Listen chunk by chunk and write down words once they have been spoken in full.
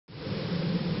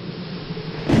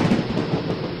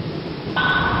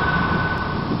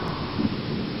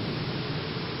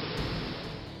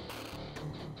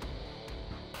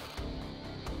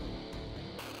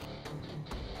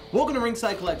Welcome to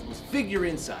Ringside Collectibles Figure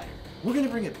Insider. We're going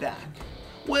to bring it back,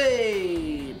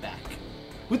 way back,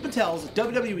 with Mattel's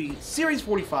WWE Series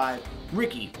 45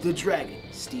 Ricky the Dragon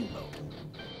Steamboat.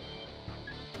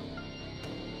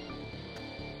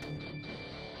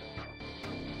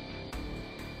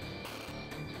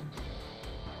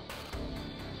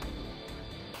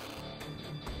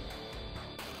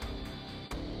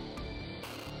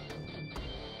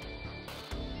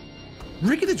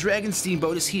 Ricky the Dragon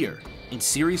Steamboat is here in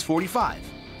Series 45,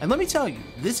 and let me tell you,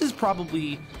 this is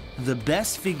probably the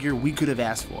best figure we could have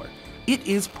asked for. It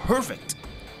is perfect.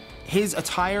 His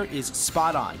attire is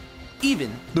spot on,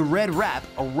 even the red wrap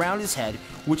around his head,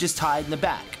 which is tied in the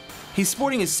back. He's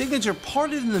sporting his signature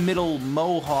parted in the middle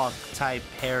mohawk type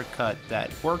haircut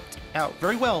that worked out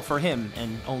very well for him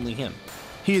and only him.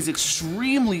 He is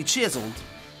extremely chiseled,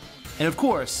 and of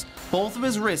course, both of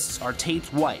his wrists are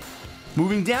taped white.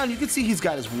 Moving down, you can see he's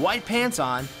got his white pants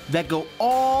on that go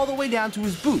all the way down to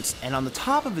his boots, and on the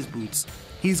top of his boots,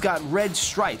 he's got red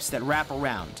stripes that wrap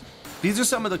around. These are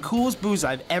some of the coolest boots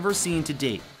I've ever seen to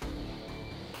date.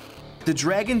 The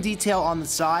dragon detail on the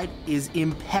side is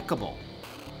impeccable.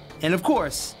 And of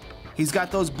course, he's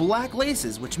got those black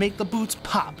laces which make the boots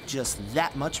pop just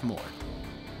that much more.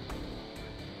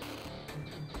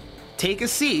 Take a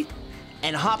seat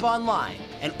and hop online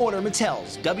and order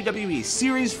Mattel's WWE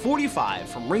Series 45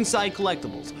 from Ringside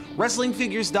Collectibles,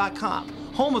 WrestlingFigures.com,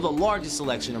 home of the largest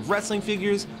selection of wrestling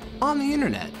figures on the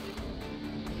internet.